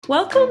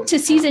Welcome to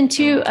season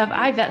 2 of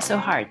I Vet So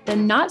Hard, the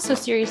not so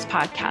serious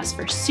podcast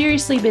for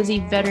seriously busy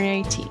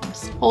veterinary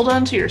teams. Hold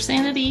on to your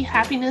sanity,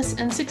 happiness,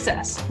 and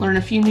success. Learn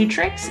a few new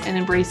tricks and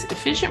embrace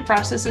efficient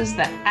processes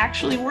that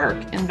actually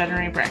work in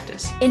veterinary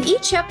practice. In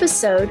each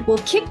episode, we'll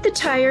kick the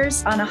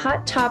tires on a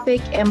hot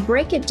topic and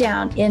break it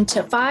down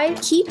into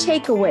 5 key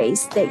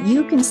takeaways that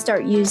you can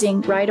start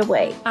using right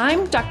away.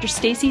 I'm Dr.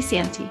 Stacy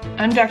Santee.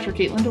 I'm Dr.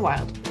 Caitlin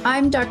DeWild.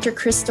 I'm Dr.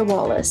 Krista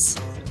Wallace.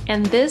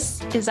 And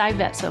this is I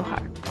Vet So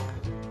Hard.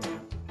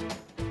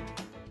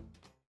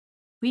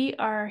 We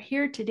are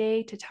here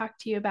today to talk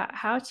to you about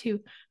how to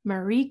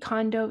Marie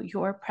Kondo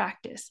your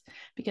practice,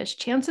 because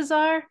chances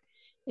are,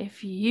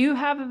 if you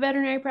have a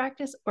veterinary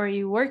practice or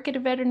you work at a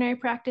veterinary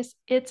practice,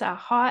 it's a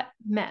hot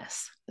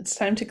mess. It's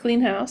time to clean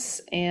house,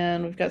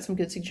 and we've got some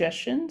good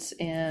suggestions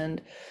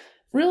and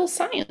real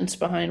science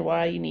behind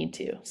why you need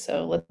to.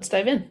 So let's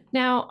dive in.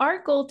 Now,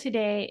 our goal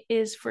today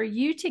is for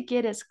you to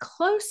get as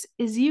close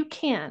as you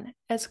can,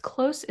 as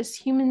close as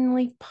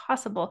humanly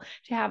possible,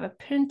 to have a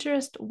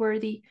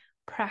Pinterest-worthy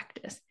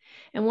practice.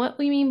 And what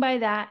we mean by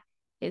that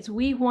is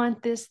we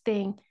want this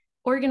thing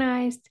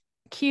organized,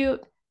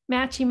 cute,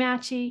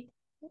 matchy.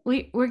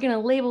 We're going to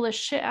label the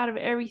shit out of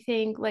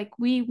everything. Like,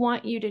 we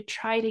want you to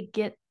try to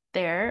get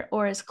there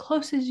or as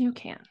close as you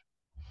can.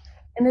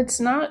 And it's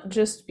not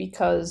just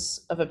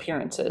because of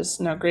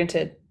appearances. Now,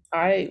 granted,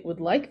 I would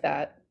like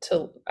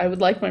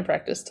my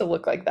practice to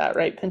look like that,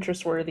 right?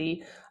 Pinterest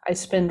worthy. I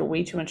spend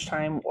way too much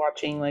time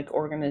watching like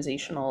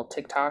organizational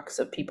TikToks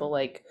of people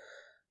like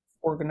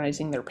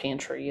organizing their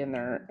pantry and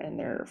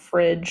their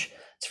fridge.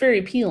 It's very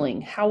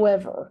appealing.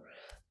 However,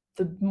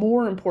 the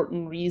more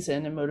important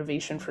reason and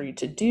motivation for you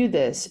to do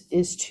this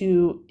is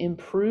to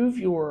improve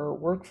your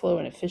workflow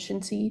and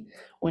efficiency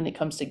when it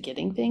comes to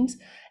getting things,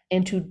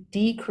 and to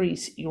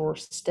decrease your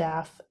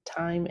staff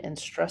time and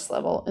stress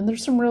level. And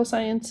there's some real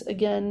science,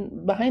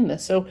 again, behind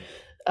this. So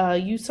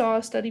you saw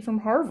a study from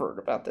Harvard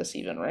about this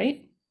even,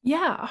 right?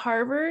 Yeah,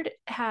 Harvard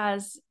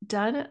has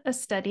done a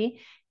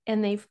study,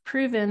 and they've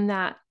proven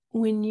that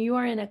when you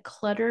are in a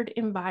cluttered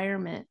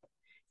environment,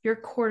 your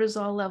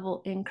cortisol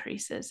level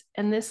increases.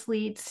 And this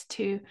leads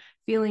to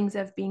feelings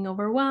of being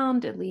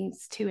overwhelmed. It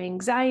leads to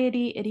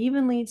anxiety. It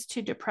even leads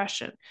to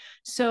depression.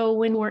 So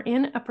when we're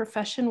in a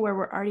profession where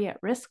we're already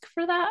at risk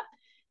for that,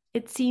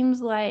 it seems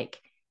like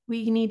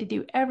we need to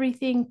do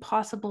everything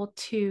possible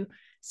to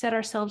set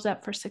ourselves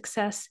up for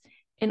success.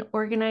 And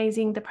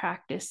organizing the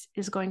practice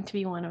is going to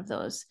be one of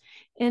those.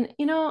 And,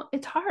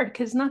 it's hard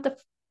because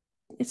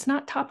it's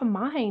not top of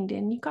mind,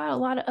 and you got a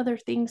lot of other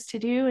things to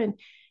do, and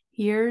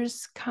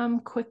years come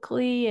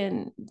quickly,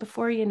 and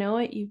before you know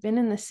it, you've been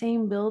in the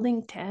same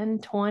building 10,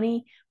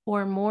 20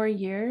 or more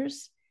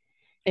years.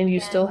 And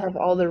you still have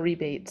all the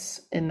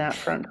rebates in that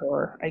front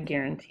door, I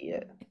guarantee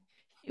it.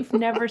 You've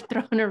never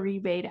thrown a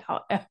rebate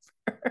out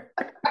ever.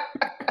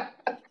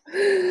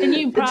 And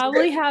you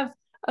probably have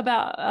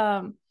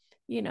about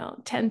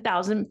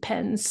 10,000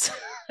 pens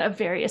of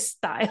various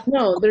styles.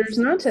 No, there's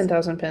not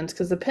 10,000 pens,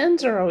 because the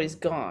pens are always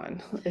gone.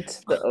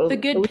 It's the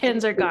good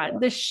pens are gone.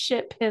 The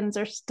shit pens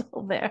are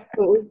still there.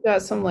 But we've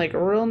got some like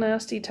real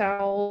nasty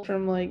towels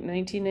from like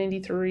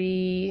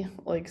 1993,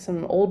 like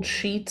some old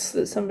sheets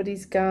that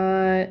somebody's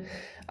got.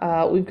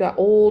 We've got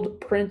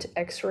old print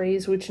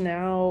x-rays, which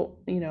now,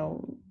 we've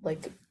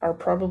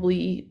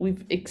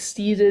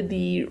exceeded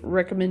the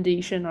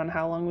recommendation on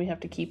how long we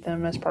have to keep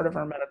them as part of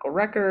our medical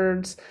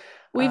records.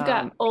 We've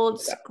got old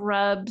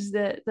scrubs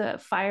that the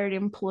fired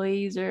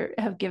employees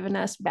have given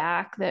us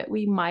back that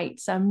we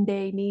might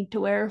someday need to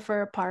wear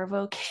for a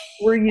parvo case.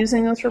 We're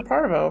using those for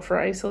parvo, for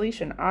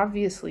isolation.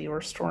 Obviously,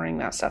 we're storing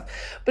that stuff.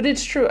 But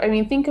it's true. I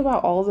mean, think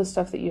about all the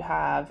stuff that you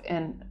have,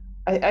 and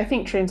I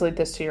think translate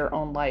this to your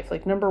own life.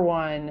 Like, number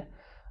one,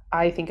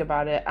 I think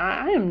about it.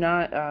 I am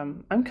not,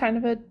 I'm kind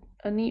of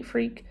a neat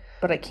freak,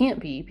 but I can't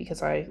be,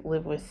 because I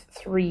live with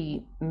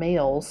 3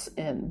 males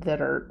and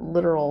that are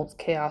literal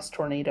chaos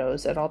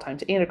tornadoes at all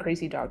times, and a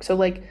crazy dog. So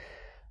like,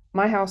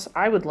 my house,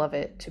 I would love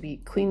it to be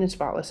clean and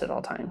spotless at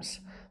all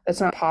times.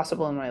 That's not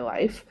possible in my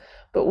life.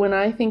 But when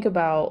I think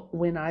about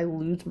when I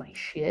lose my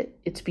shit,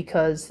 it's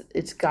because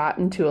it's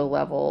gotten to a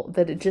level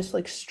that it just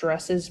like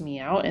stresses me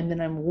out. And then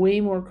I'm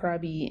way more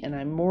crabby and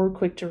I'm more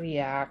quick to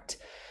react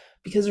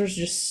because there's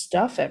just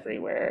stuff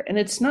everywhere. And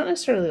it's not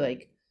necessarily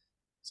like,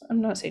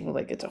 I'm not saying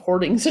like it's a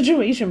hoarding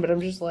situation, but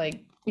I'm just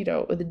like,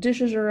 the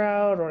dishes are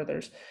out, or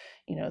there's,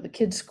 the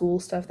kids' school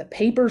stuff, the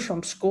papers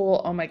from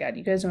school. Oh my God,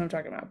 you guys know what I'm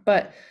talking about.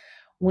 But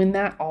when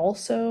that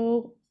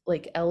also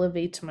like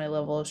elevates my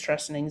level of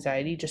stress and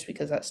anxiety, just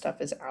because that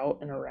stuff is out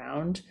and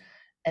around,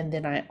 and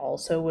then I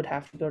also would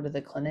have to go to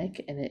the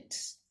clinic and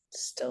it's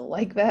still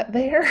like that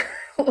there,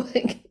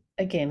 like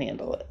I can't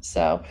handle it.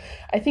 So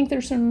I think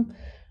there's some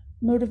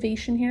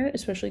motivation here,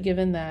 especially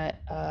given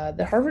that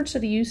the Harvard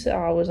study you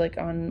saw was like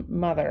on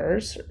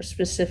mothers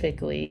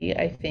specifically,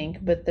 I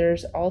think, but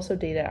there's also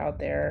data out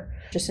there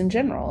just in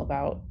general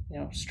about,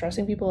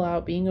 stressing people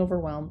out, being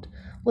overwhelmed.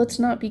 Let's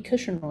not be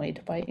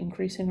cushion-oyed by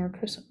increasing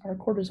our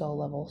cortisol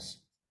levels.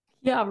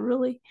 Yeah,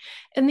 really.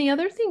 And the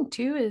other thing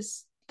too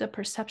is the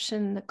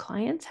perception the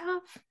clients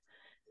have.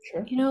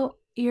 Sure.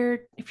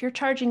 If you're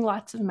charging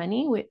lots of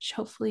money, which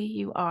hopefully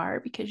you are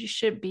because you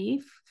should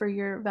be for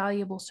your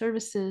valuable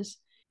services,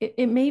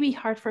 it may be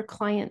hard for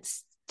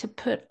clients to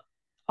put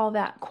all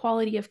that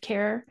quality of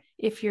care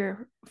if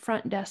your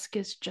front desk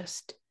is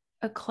just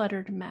a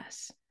cluttered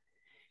mess.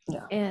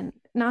 Yeah. And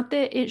not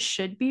that it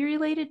should be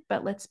related,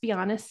 but let's be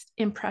honest,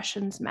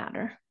 impressions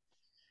matter.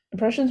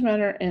 Impressions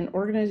matter, and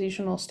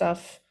organizational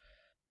stuff,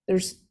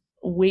 there's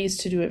ways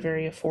to do it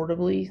very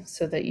affordably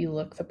so that you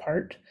look the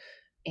part.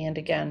 And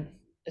again,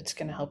 it's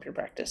going to help your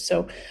practice.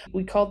 So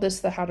we called this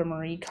the How to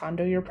Marie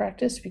Kondo your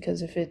practice,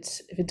 because if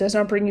it does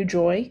not bring you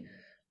joy,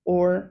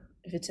 or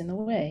if it's in the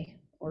way,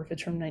 or if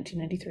it's from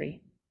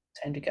 1993,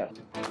 time to go.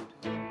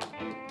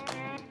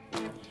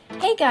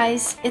 Hey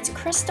guys, it's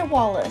Krista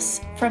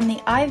Wallace from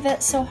the I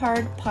Vet So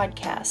Hard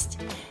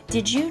podcast.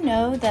 Did you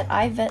know that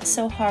I Vet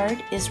So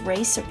Hard is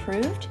RACE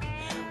approved?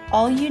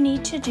 All you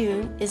need to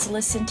do is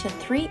listen to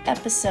 3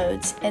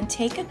 episodes and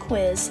take a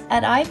quiz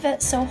at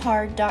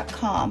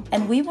ivetsohard.com,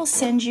 and we will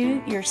send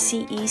you your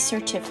CE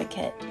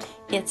certificate.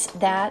 It's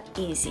that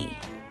easy.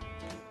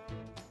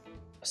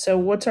 So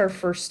what's our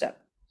first step?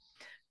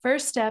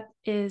 First step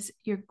is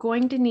you're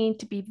going to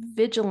need to be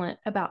vigilant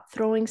about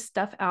throwing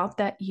stuff out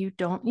that you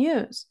don't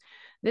use.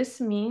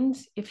 This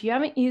means if you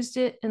haven't used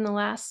it in the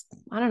last,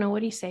 I don't know, what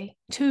do you say,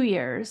 2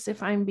 years,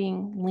 if I'm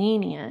being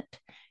lenient,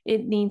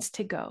 it needs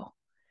to go.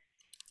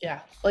 Yeah,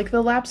 like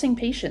the lapsing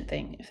patient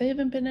thing. If they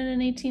haven't been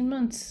in 18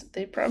 months,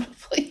 they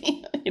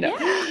probably,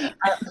 Yeah.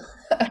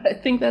 I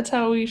think that's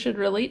how we should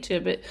relate to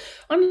it. But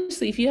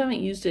honestly, if you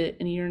haven't used it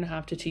in a year and a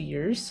half to 2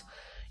 years,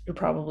 you're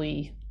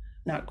probably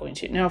not going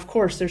to. Now, of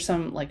course, there's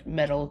some like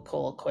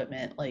medical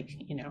equipment, like,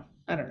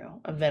 I don't know,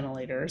 a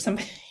ventilator or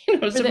something,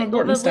 some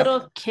important stuff.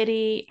 Little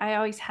kitty, I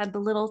always had the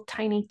little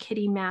tiny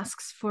kitty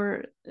masks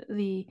for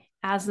the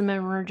asthma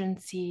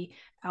emergency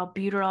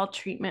albuterol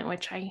treatment,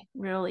 which I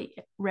really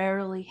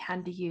rarely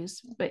had to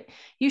use. But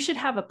you should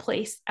have a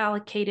place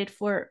allocated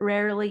for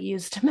rarely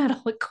used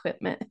medical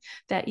equipment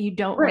that you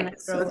don't want to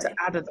throw so it's away.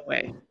 out of the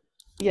way.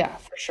 Yeah,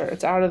 for sure.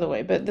 It's out of the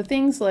way. But the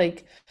things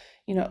like,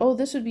 oh,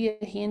 this would be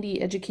a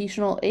handy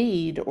educational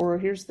aid, or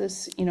here's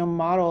this,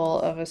 model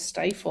of a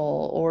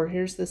stifle, or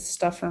here's this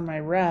stuff from my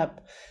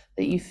rep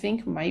that you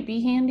think might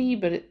be handy,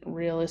 but it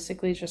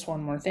realistically is just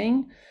one more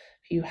thing.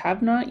 If you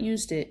have not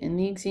used it in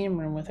the exam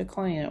room with a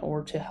client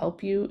or to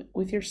help you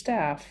with your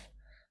staff,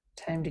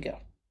 time to go.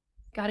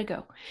 Gotta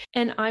go.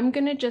 And I'm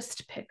going to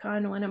just pick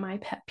on one of my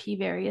pet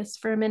peeve areas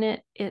for a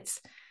minute. It's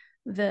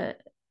the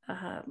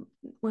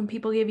when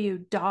people give you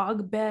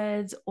dog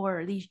beds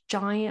or these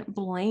giant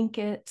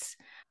blankets,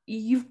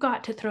 you've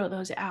got to throw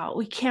those out.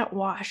 We can't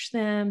wash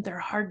them. They're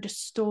hard to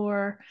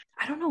store.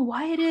 I don't know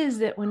why it is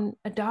that when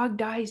a dog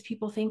dies,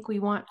 people think we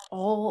want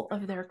all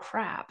of their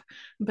crap,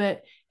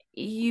 but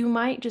you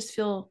might just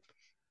feel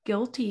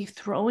guilty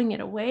throwing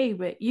it away,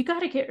 but you got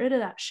to get rid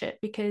of that shit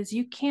because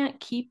you can't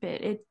keep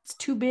it. It's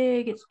too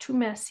big, it's too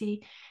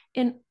messy.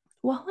 And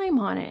while I'm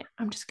on it,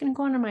 I'm just going to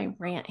go on my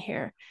rant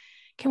here.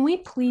 Can we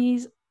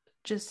please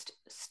just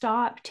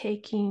stop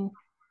taking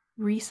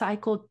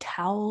recycled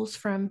towels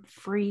from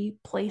free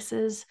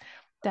places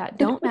that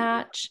don't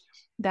match,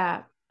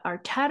 that are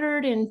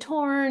tattered and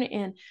torn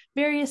in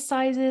various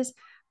sizes?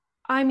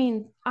 I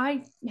mean,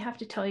 I have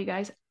to tell you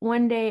guys,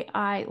 one day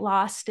I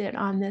lost it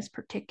on this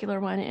particular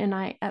one,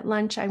 and at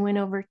lunch I went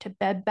over to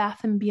Bed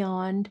Bath and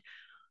Beyond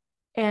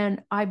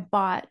and I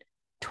bought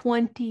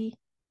 20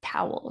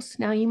 towels.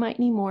 Now you might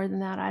need more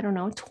than that. I don't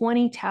know,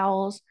 20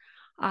 towels.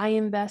 I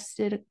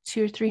invested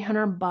 200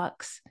 or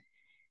 $300,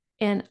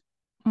 and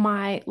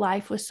my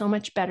life was so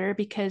much better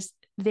because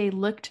they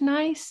looked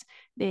nice,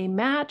 they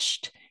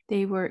matched,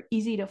 they were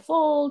easy to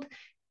fold.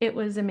 It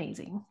was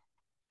amazing.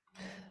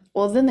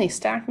 Well, then they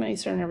stack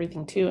nicer and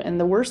everything too. And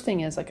the worst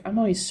thing is, like, I'm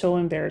always so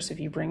embarrassed if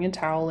you bring a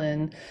towel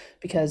in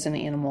because an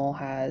animal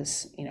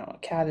has, a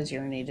cat has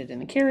urinated in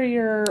the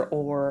carrier,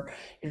 or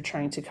you're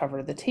trying to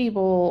cover the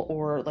table,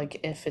 or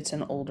like if it's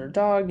an older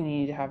dog and you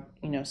need to have,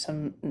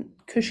 some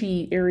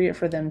cushy area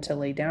for them to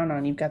lay down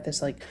on. You've got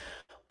this like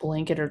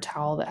blanket or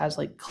towel that has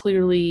like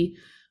clearly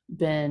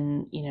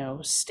been,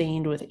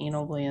 stained with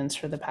anal glands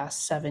for the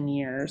past 7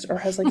 years, or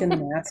has like a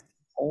nasty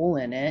hole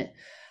in it.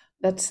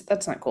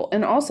 That's not cool.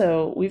 And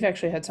also, we've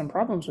actually had some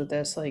problems with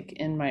this. Like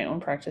in my own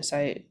practice,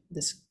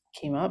 this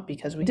came up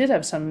because we did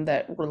have some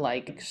that were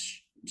like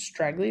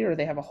straggly, or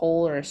they have a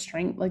hole or a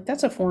string. Like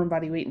that's a foreign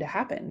body waiting to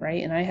happen,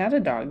 right? And I had a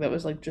dog that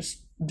was like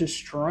just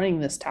destroying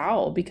this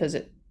towel because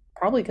it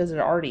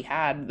already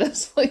had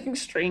this like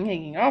string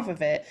hanging off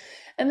of it,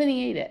 and then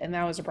he ate it, and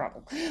that was a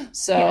problem.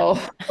 So,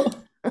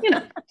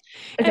 yeah.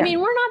 I mean,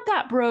 we're not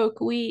that broke.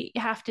 We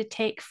have to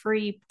take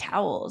free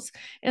towels,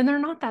 and they're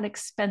not that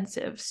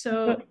expensive.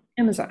 So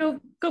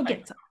Amazon, go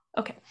get some.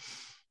 Okay.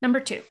 Number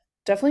 2.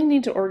 Definitely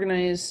need to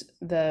organize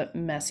the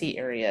messy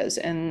areas.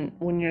 And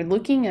when you're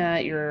looking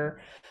at your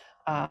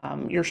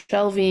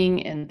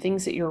shelving and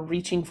things that you're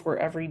reaching for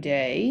every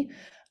day,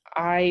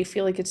 I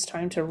feel like it's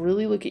time to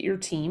really look at your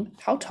team.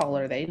 How tall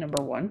are they?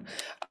 Number 1.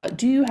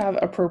 Do you have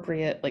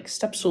appropriate like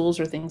step stools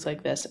or things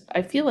like this?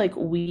 I feel like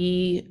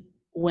we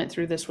went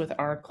through this with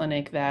our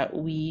clinic that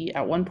we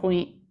at one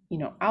point,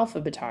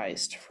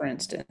 alphabetized, for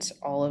instance,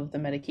 all of the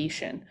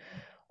medication.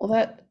 Well,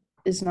 that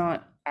is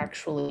not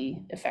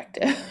actually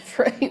effective,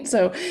 right?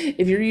 So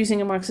if you're using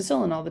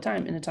amoxicillin all the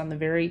time and it's on the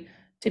very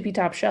tippy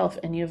top shelf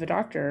and you have a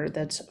doctor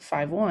that's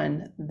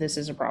 5'1", this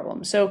is a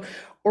problem. So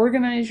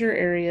organize your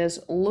areas,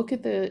 look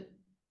at the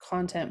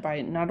content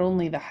by not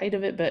only the height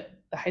of it, but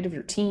the height of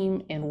your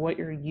team and what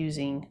you're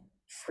using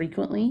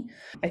frequently.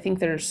 I think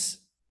there's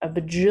a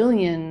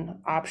bajillion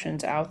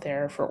options out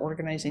there for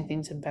organizing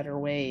things in better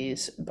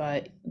ways.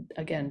 But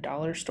again,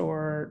 dollar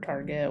store,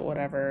 Target,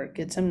 whatever,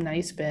 get some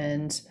nice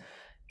bins,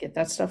 get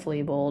that stuff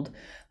labeled.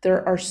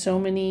 There are so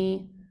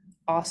many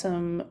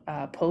awesome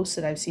posts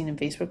that I've seen in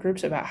Facebook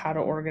groups about how to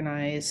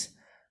organize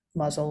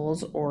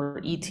muzzles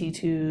or ET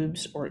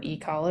tubes or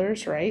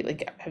e-collars, right?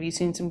 Like, have you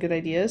seen some good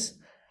ideas?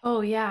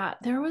 Oh yeah,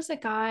 there was a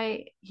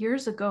guy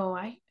years ago.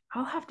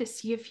 I'll have to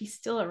see if he's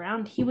still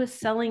around. He was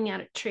selling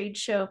at a trade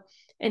show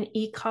an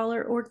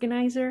e-collar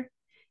organizer,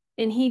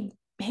 and he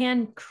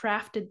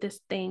handcrafted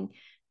this thing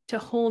to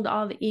hold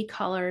all the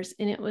e-collars,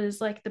 and it was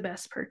like the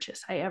best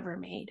purchase I ever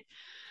made.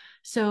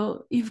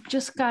 So you've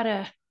just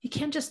gotta, you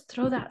can't just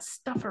throw that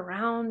stuff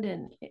around.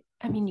 And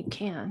I mean, you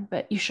can,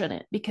 but you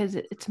shouldn't, because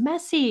it's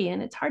messy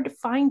and it's hard to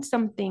find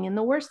something. And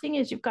the worst thing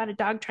is you've got a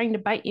dog trying to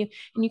bite you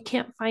and you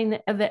can't find the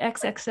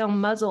XXL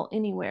muzzle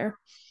anywhere.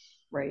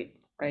 Right,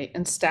 right.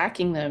 And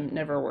stacking them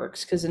never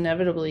works because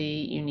inevitably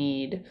you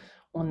need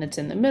one that's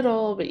in the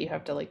middle, but you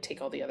have to like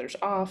take all the others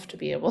off to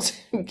be able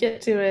to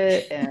get to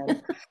it.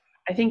 And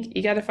I think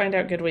you got to find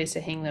out good ways to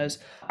hang those.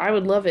 I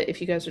would love it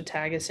if you guys would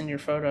tag us in your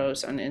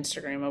photos on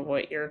Instagram of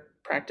what your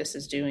practice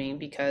is doing,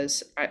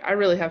 because I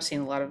really have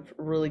seen a lot of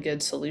really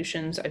good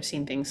solutions. I've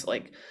seen things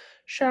like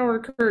shower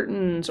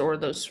curtains or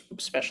those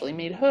specially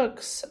made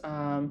hooks,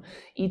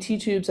 ET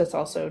tubes. That's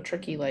also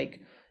tricky. Like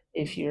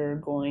if you're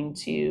going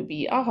to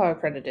be AHA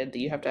accredited,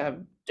 you have to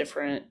have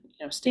different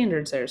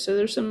standards there. So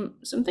there's some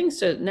things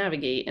to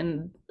navigate.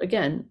 And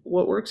again,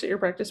 what works at your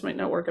practice might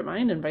not work at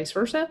mine, and vice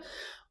versa.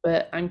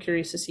 But I'm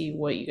curious to see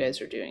what you guys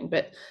are doing.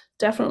 But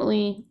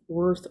definitely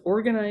worth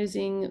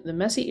organizing the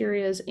messy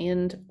areas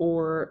and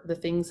or the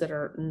things that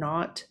are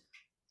not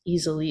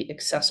easily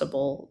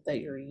accessible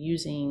that you're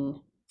using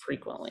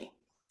frequently.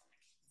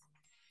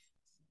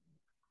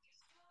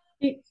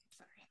 Sorry,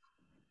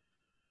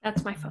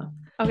 that's my phone.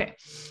 Okay.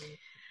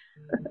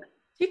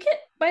 Do you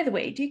get, by the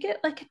way, do you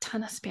get like a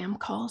ton of spam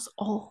calls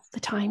all the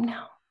time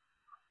now?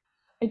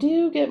 I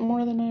do get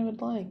more than I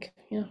would like.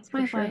 Yeah, It's for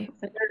my sure. life.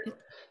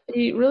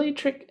 They really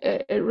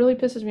it really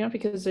pisses me off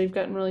because they've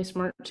gotten really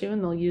smart too,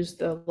 and they'll use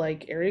the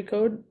like area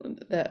code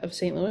that of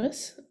St.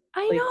 Louis.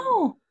 I Like,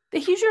 know. They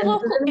use your and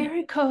local then,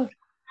 area code.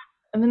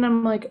 and then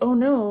I'm like, oh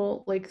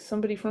no, like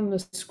somebody from the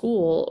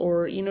school,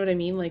 or you know what I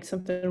mean? Like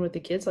something with the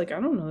kids, like I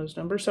don't know those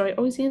numbers. So I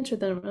always answer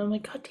them, and I'm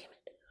like, God damn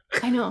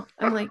it. I know.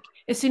 I'm like,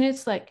 as soon as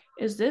it's like,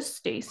 is this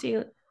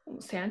Stacy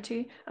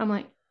Santee? I'm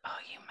like, oh,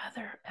 you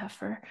mother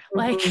effer.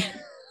 Like,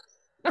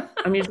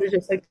 I'm usually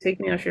just like, take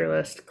me off your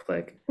list.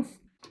 Click.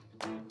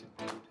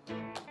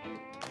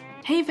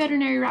 hey,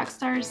 veterinary rock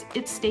stars,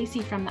 it's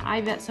Stacy from the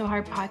I Vet So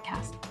Hard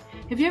podcast.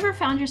 Have you ever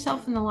found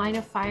yourself in the line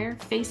of fire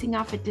facing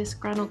off a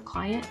disgruntled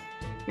client?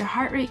 Your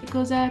heart rate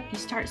goes up, you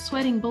start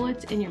sweating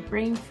bullets, and your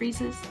brain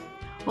freezes?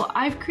 Well,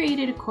 I've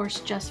created a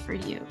course just for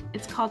you.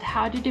 It's called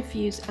How to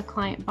Diffuse a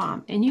Client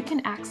Bomb, and you can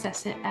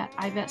access it at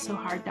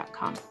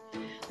ivetsohard.com.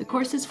 The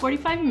course is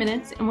 45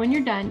 minutes, and when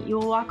you're done, you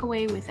will walk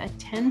away with a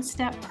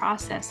 10-step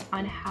process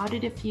on how to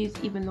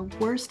diffuse even the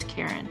worst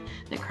Karen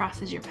that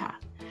crosses your path.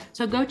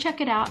 So go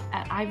check it out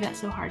at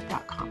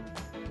ivetsohard.com.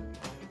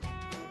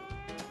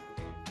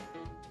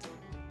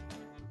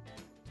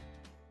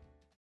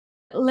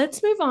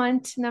 Let's move on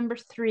to number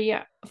 3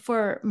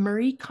 for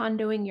Marie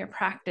Kondoing your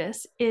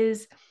practice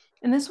is,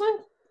 and this one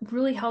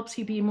really helps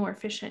you be more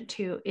efficient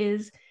too,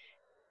 is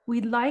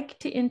we'd like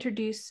to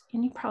introduce,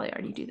 and you probably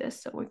already do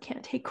this, so we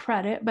can't take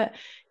credit, but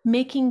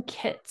making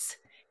kits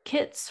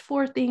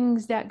for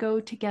things that go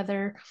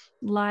together,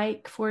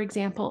 like, for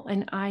example,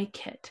 an eye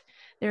kit.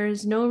 There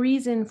is no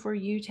reason for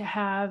you to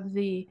have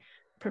the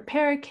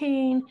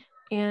proparacaine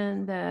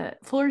and the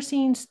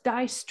fluorescein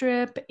dye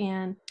strip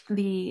and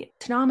the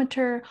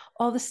tonometer,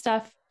 all the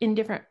stuff in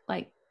different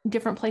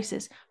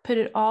places. Put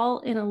it all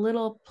in a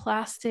little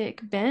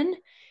plastic bin,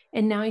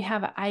 and now you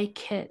have an eye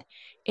kit.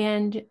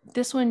 And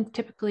this one,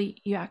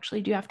 typically, you actually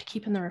do have to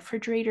keep in the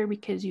refrigerator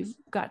because you've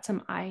got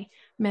some eye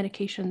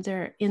medications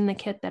there in the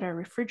kit that are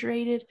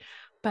refrigerated.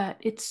 But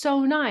it's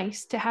so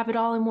nice to have it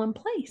all in one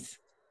place.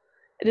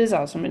 It is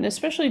awesome, and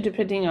especially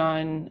depending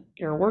on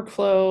your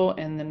workflow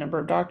and the number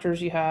of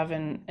doctors you have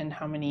and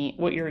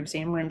what your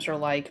exam rooms are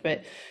like.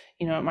 But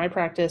at my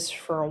practice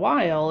for a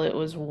while, it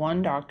was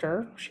one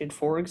doctor. She had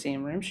 4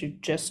 exam rooms. She's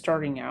just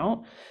starting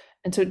out.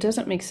 And so it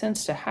doesn't make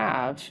sense to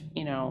have,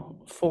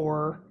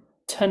 4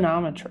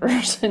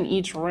 tonometers in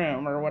each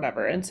room or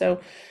whatever. And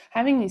so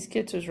having these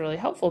kits was really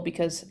helpful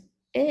because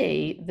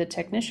the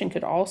technician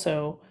could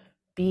also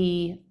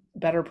be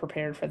better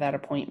prepared for that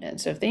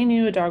appointment. So if they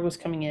knew a dog was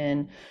coming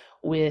in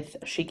with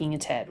shaking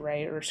its head,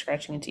 right, or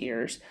scratching its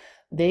ears,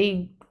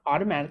 they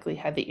automatically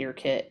had the ear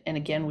kit. And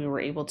again, we were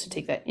able to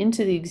take that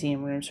into the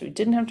exam room, so we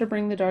didn't have to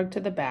bring the dog to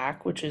the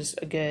back, which is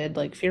a good,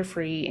 like,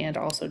 fear-free and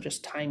also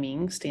just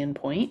timing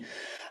standpoint.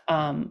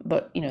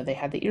 But they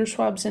had the ear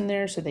swabs in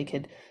there, so they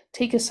could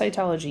take a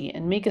cytology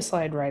and make a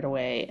slide right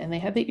away. And they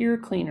had the ear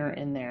cleaner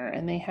in there,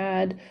 and they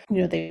had,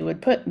 they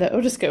would put the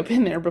otoscope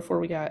in there before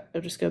we got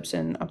otoscopes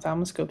and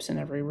ophthalmoscopes in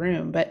every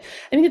room. But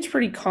I think it's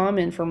pretty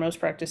common for most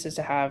practices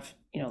to have,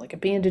 like a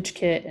bandage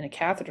kit and a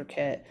catheter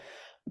kit.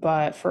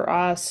 But for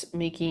us,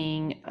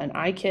 making an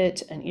eye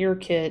kit, an ear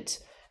kit,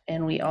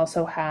 and we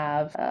also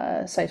have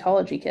a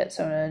cytology kit,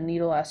 so a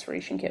needle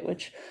aspiration kit,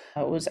 which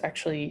was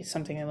actually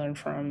something I learned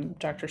from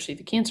Dr. C,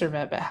 the cancer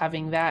vet. But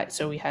having that,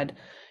 so we had,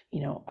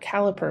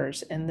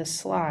 calipers and the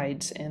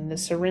slides and the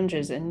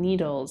syringes and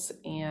needles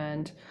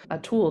and a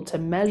tool to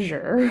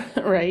measure,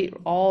 right?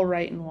 All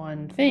right in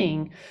one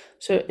thing.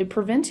 So it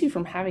prevents you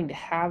from having to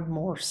have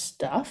more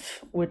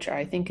stuff, which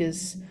I think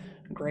is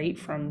great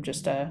from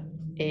just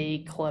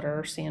a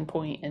clutter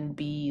standpoint, and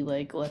B,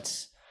 like,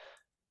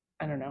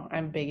 I don't know,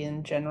 I'm big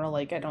in general,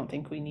 like, I don't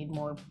think we need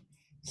more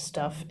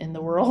stuff in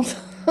the world.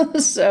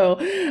 So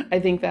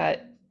I think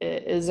that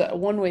is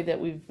one way that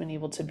we've been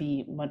able to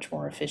be much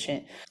more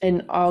efficient.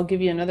 And I'll give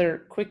you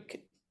another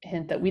quick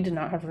hint that we did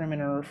not have room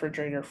in our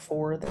refrigerator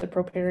for the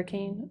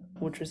proparacaine,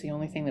 which was the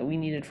only thing that we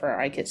needed for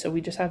our eye kit. So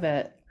we just have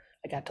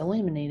I got to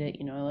laminate it.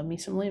 I love me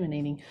some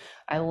laminating.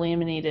 I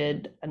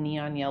laminated a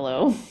neon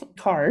yellow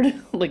card,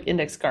 like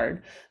index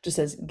card, just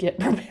says get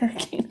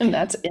proparacaine, and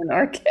that's in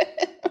our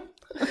kit.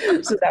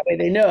 So that way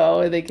they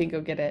know they can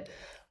go get it.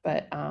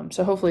 But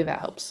so hopefully that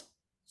helps.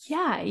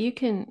 Yeah, you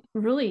can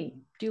really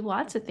do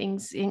lots of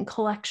things in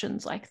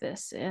collections like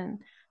this and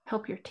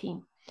help your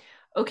team.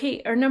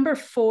 Okay, our number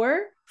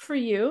 4 for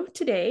you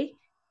today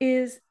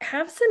is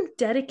have some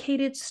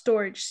dedicated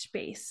storage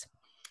space.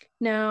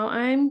 Now,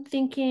 I'm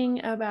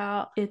thinking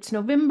about it's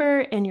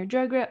November and your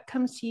drug rep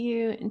comes to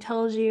you and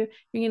tells you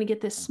you're going to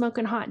get this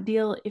smoking hot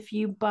deal if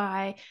you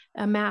buy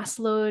a mass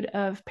load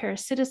of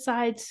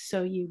parasiticides.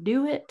 So you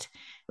do it,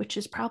 which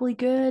is probably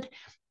good.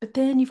 But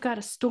then you've got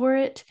to store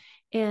it,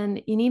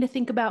 and you need to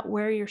think about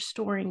where you're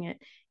storing it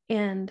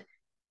and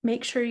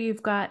make sure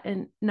you've got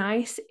a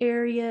nice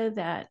area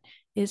that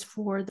is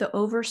for the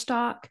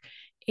overstock.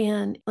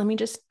 And let me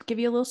just give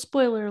you a little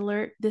spoiler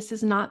alert. This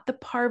is not the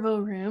parvo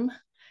room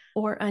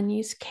or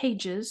unused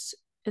cages.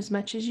 As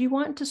much as you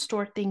want to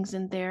store things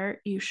in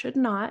there, you should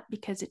not,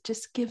 because it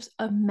just gives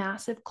a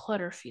massive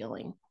clutter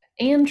feeling.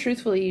 And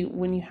truthfully,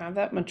 when you have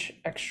that much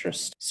extra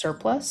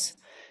surplus,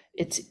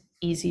 it's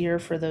easier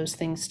for those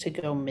things to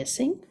go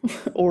missing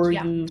or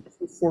you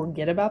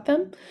forget about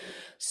them.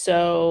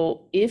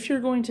 So if you're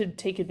going to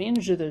take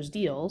advantage of those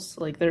deals,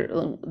 like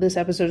this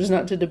episode is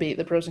not to debate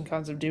the pros and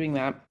cons of doing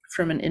that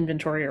from an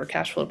inventory or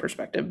cash flow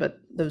perspective, but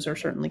those are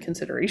certainly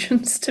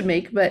considerations to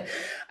make. But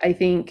I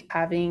think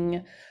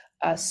having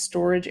a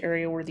storage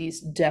area where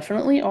these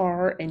definitely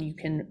are, and you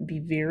can be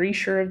very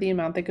sure of the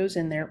amount that goes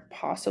in there,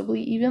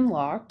 possibly even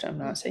locked. I'm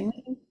not saying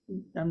that,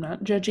 I'm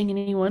not judging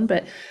anyone,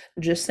 but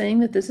just saying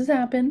that this has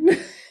happened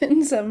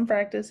in some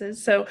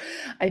practices. So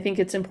I think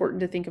it's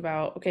important to think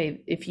about,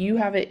 okay, if you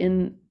have it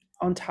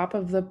on top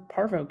of the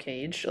parvo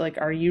cage, like,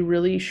 are you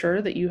really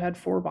sure that you had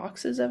 4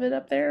 boxes of it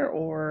up there?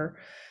 Or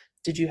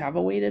did you have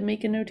a way to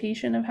make a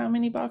notation of how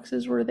many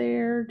boxes were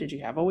there? Did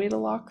you have a way to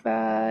lock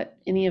that?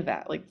 Any of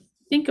that? Like,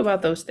 think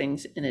about those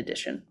things in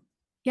addition.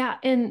 Yeah,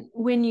 and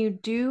when you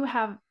do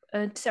have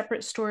a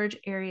separate storage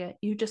area,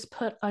 you just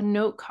put a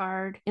note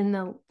card in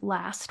the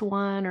last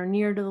one or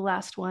near to the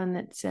last one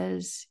that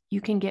says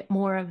you can get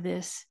more of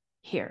this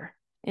here,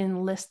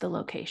 and list the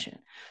location.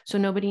 So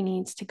nobody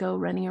needs to go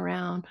running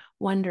around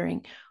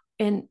wondering.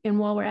 And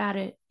while we're at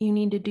it, you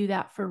need to do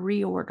that for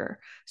reorder.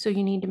 So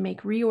you need to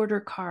make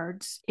reorder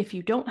cards if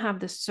you don't have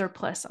the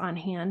surplus on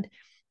hand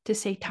to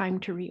say time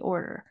to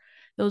reorder.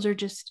 Those are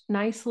just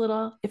nice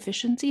little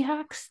efficiency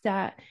hacks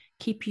that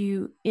keep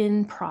you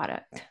in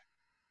product.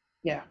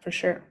 Yeah, for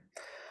sure.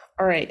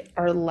 All right,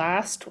 our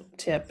last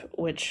tip,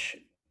 which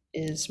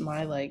is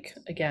my,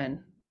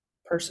 again,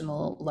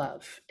 personal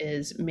love,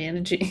 is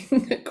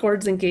managing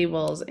cords and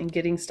cables and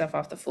getting stuff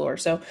off the floor.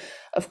 So,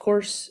 of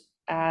course,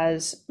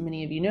 as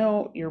many of you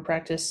know, your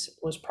practice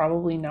was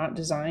probably not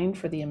designed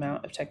for the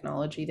amount of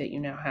technology that you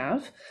now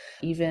have.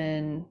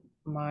 Even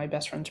my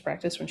best friend's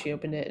practice, when she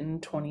opened it in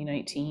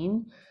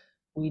 2019,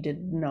 we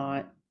did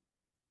not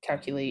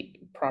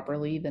calculate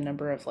properly the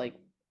number of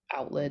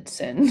outlets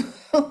and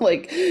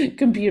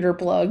computer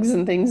plugs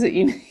and things that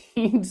you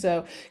need.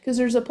 So, because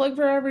there's a plug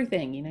for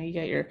everything, you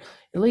got your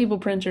label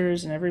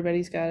printers, and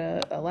everybody's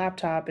got a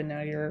laptop, and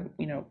now you're,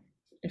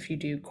 if you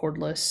do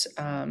cordless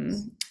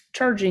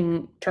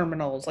charging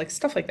terminals,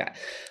 stuff like that.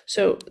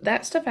 So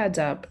that stuff adds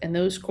up, and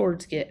those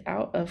cords get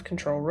out of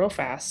control real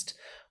fast,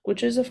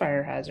 which is a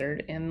fire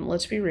hazard. And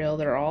let's be real,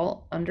 they're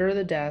all under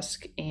the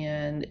desk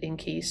and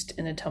encased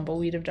in a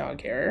tumbleweed of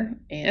dog hair.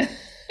 And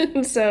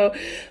so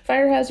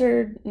fire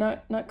hazard,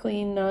 not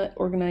clean, not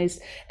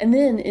organized. And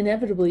then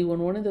inevitably, when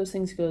one of those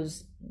things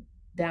goes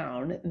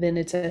down, then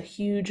it's a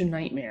huge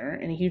nightmare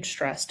and a huge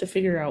stress to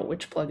figure out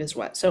which plug is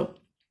what. So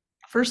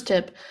first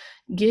tip,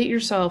 get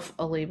yourself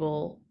a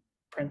label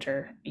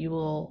printer. You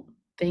will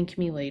thank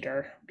me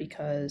later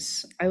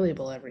because I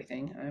label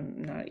everything.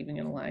 I'm not even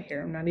going to lie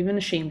here. I'm not even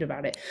ashamed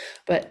about it.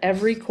 But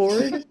every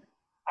cord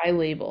I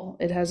label.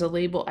 It has a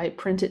label. I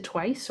print it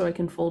twice so I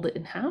can fold it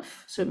in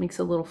half. So it makes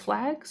a little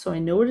flag. So I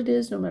know what it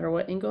is no matter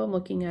what angle I'm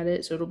looking at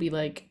it. So it'll be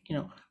like,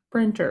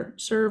 printer,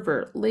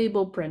 server,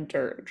 label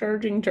printer,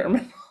 charging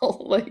terminal.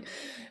 Like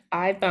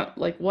I found,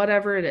 like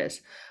whatever it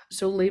is.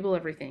 So label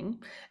everything.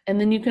 And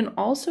then you can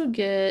also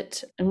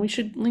get, and we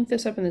should link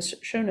this up in the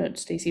show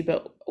notes, Stacy,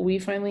 but we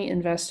finally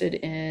invested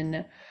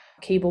in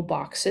cable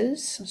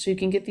boxes. So you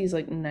can get these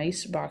like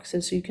nice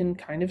boxes so you can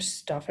kind of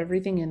stuff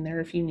everything in there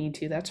if you need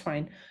to. That's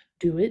fine.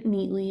 Do it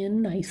neatly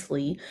and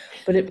nicely,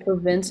 but it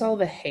prevents all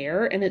the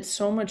hair, and it's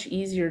so much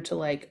easier to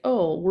like,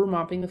 oh, we're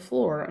mopping the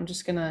floor. I'm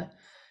just gonna,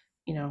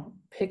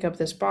 pick up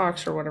this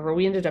box or whatever.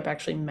 We ended up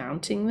actually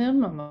mounting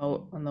them on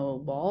the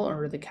wall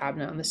or the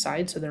cabinet on the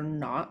side so they're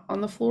not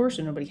on the floor,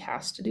 so nobody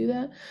has to do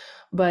that.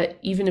 But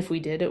even if we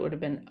did, it would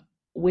have been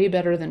way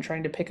better than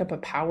trying to pick up a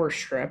power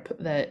strip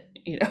that,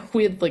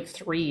 we had like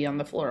 3 on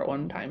the floor at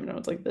one time, and I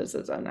was like, this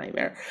is a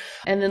nightmare.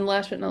 And then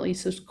last but not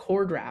least, those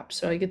cord wraps.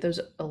 So I get those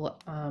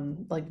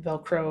like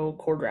Velcro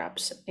cord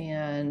wraps,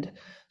 and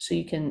so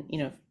you can,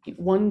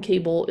 one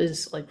cable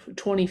is like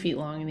 20 feet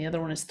long and the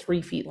other one is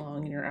 3 feet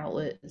long, and your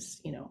outlet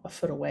is, a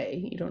foot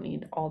away. You don't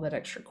need all that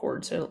extra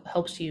cord, so it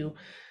helps you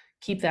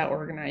keep that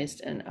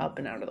organized and up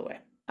and out of the way.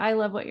 I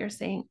love what you're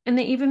saying. And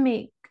they even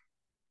make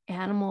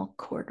animal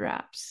cord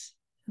wraps.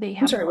 They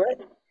have, I'm sorry,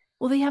 what?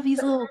 well, they have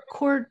these little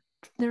cord,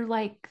 they're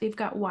like, they've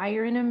got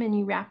wire in them and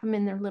you wrap them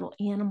in their little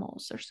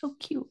animals. They're so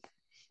cute.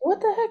 What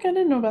the heck? I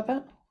didn't know about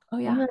that. Oh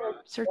yeah.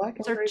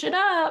 Search it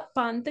up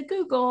on the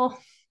Google.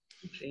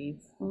 Jeez.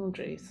 Oh,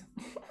 jeez.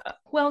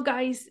 Well,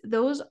 guys,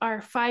 those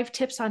are 5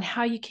 tips on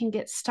how you can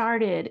get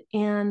started.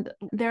 And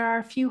there are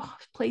a few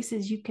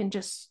places you can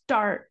just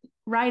start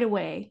right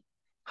away.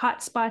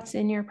 Hot spots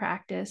in your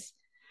practice.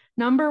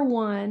 Number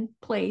 1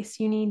 place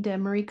you need to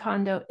Marie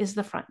Kondo is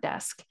the front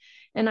desk.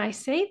 And I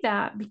say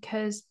that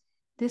because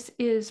this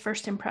is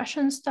first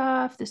impression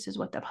stuff. This is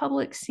what the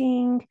public's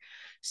seeing.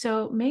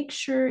 So make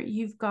sure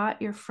you've got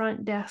your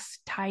front desk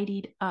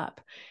tidied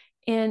up.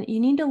 And you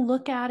need to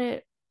look at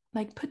it,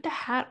 like put the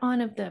hat on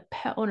of the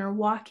pet owner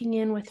walking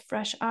in with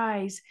fresh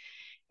eyes.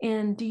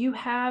 And do you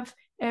have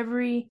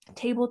every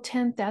table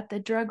tent that the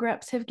drug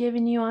reps have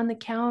given you on the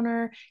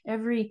counter,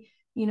 every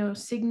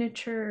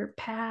signature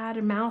pad,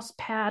 a mouse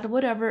pad,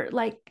 whatever,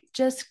 like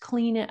just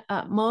clean it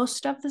up.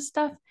 Most of the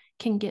stuff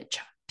can get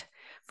chucked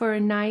for a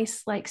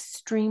nice, like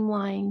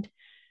streamlined,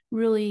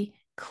 really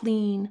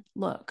clean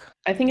look.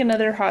 I think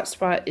another hot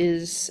spot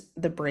is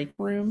the break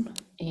room.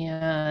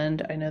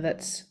 And I know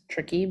that's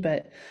tricky,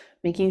 but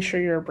making sure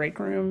your break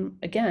room,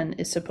 again,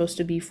 is supposed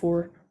to be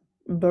for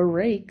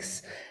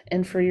breaks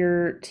and for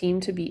your team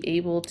to be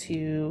able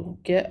to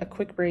get a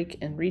quick break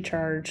and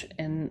recharge.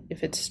 And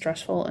if it's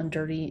stressful and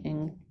dirty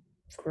and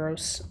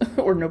gross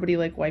or nobody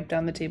like wiped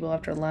down the table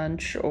after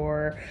lunch,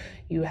 or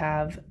you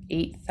have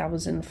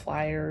 8,000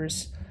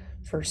 flyers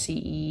for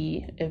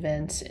CE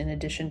events in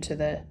addition to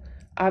the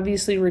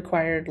obviously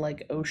required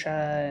like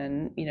OSHA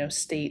and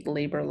state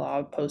labor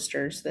law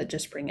posters that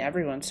just bring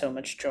everyone so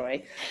much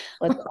joy.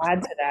 Let's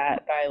add to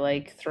that by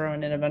like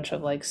throwing in a bunch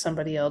of like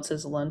somebody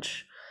else's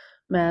lunch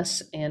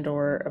mess and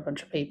or a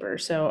bunch of paper.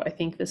 So I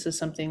think this is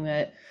something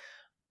that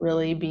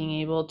really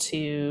being able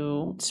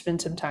to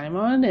spend some time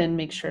on and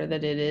make sure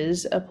that it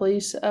is a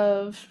place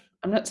of,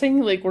 I'm not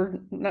saying like we're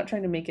not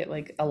trying to make it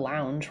like a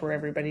lounge where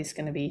everybody's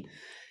going to be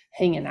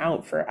hanging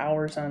out for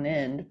hours on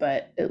end,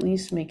 but at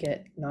least make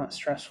it not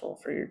stressful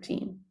for your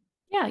team.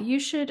 Yeah, you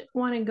should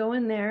want to go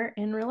in there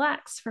and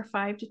relax for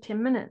 5 to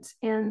 10 minutes.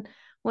 And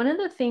one of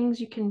the things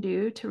you can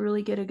do to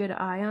really get a good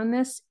eye on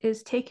this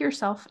is take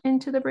yourself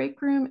into the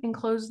break room and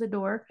close the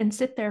door and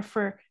sit there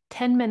for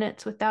 10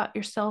 minutes without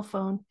your cell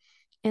phone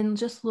and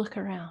just look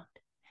around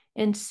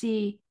and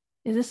see,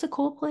 is this a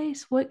cool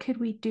place? What could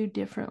we do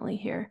differently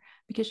here?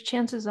 Because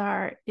chances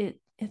are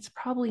it's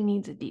probably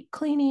needs a deep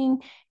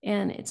cleaning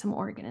and it's some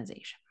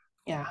organization.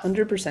 Yeah,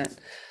 100%.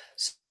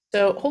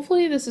 So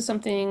hopefully this is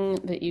something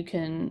that you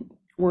can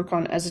work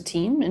on as a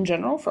team in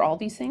general for all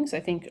these things. I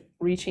think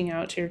reaching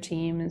out to your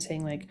team and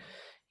saying like,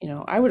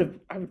 I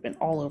would have been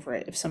all over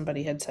it if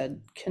somebody had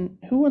said,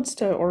 who wants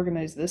to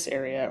organize this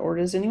area? Or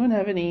does anyone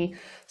have any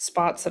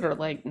spots that are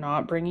like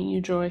not bringing you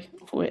joy?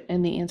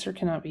 And the answer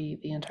cannot be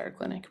the entire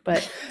clinic.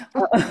 But,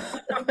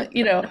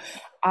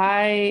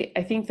 I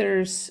think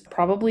there's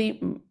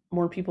probably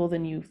more people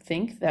than you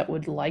think that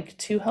would like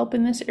to help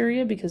in this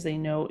area because they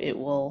know it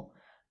will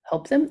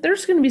help them.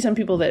 There's going to be some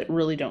people that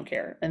really don't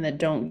care and that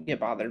don't get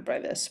bothered by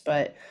this,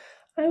 but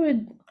I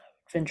would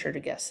venture to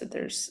guess that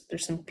there's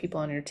some people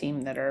on your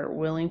team that are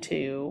willing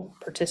to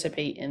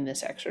participate in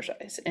this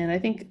exercise, and I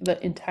think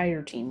the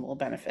entire team will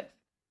benefit.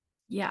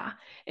 Yeah.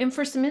 And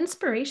for some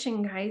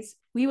inspiration, guys,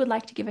 we would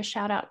like to give a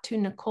shout out to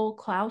Nicole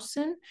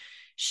Clausen.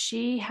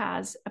 She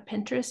has a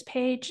Pinterest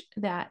page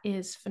that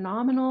is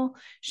phenomenal.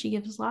 She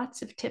gives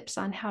lots of tips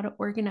on how to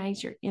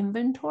organize your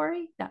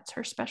inventory. That's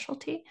her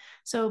specialty.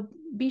 So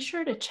be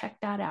sure to check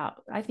that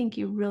out. I think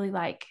you really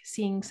like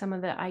seeing some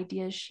of the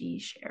ideas she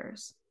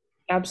shares.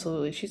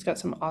 Absolutely. She's got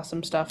some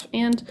awesome stuff.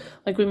 And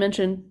like we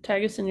mentioned,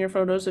 tag us in your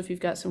photos if you've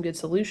got some good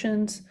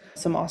solutions,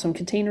 some awesome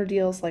container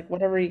deals, like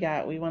whatever you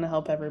got. We want to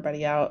help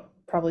everybody out.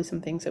 Probably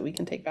some things that we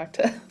can take back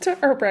to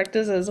our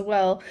practice as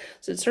well.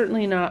 So it's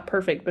certainly not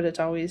perfect, but it's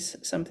always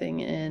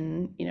something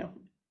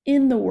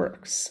in the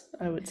works,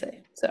 I would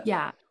say. So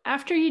yeah,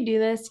 after you do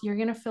this, you're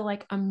going to feel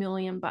like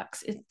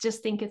 $1,000,000.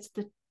 Just think it's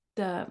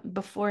the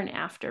before and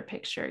after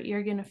picture.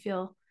 You're going to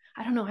feel,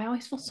 I don't know, I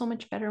always feel so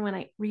much better when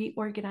I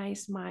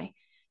reorganize my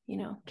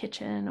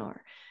kitchen,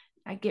 or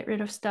I get rid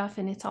of stuff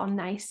and it's all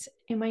nice.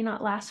 It might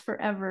not last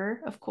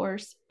forever, of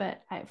course,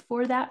 but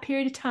for that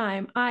period of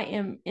time, I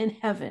am in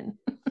heaven.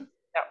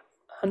 Yeah,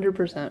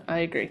 100%. I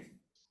agree.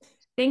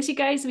 Thanks, you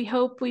guys. We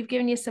hope we've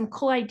given you some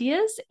cool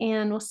ideas,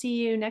 and we'll see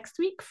you next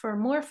week for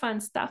more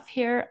fun stuff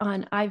here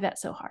on I Vet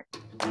So Hard.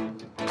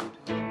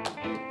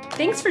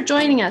 Thanks for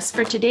joining us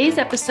for today's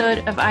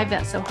episode of I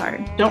Vet So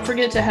Hard. Don't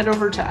forget to head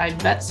over to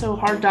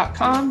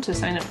ivetsohard.com to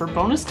sign up for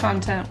bonus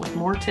content with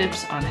more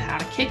tips on how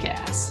to kick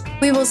ass.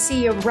 We will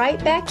see you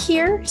right back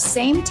here,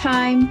 same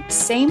time,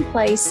 same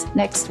place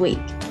next week.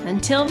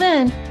 Until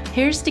then,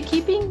 here's to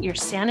keeping your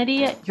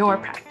sanity at your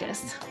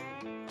practice.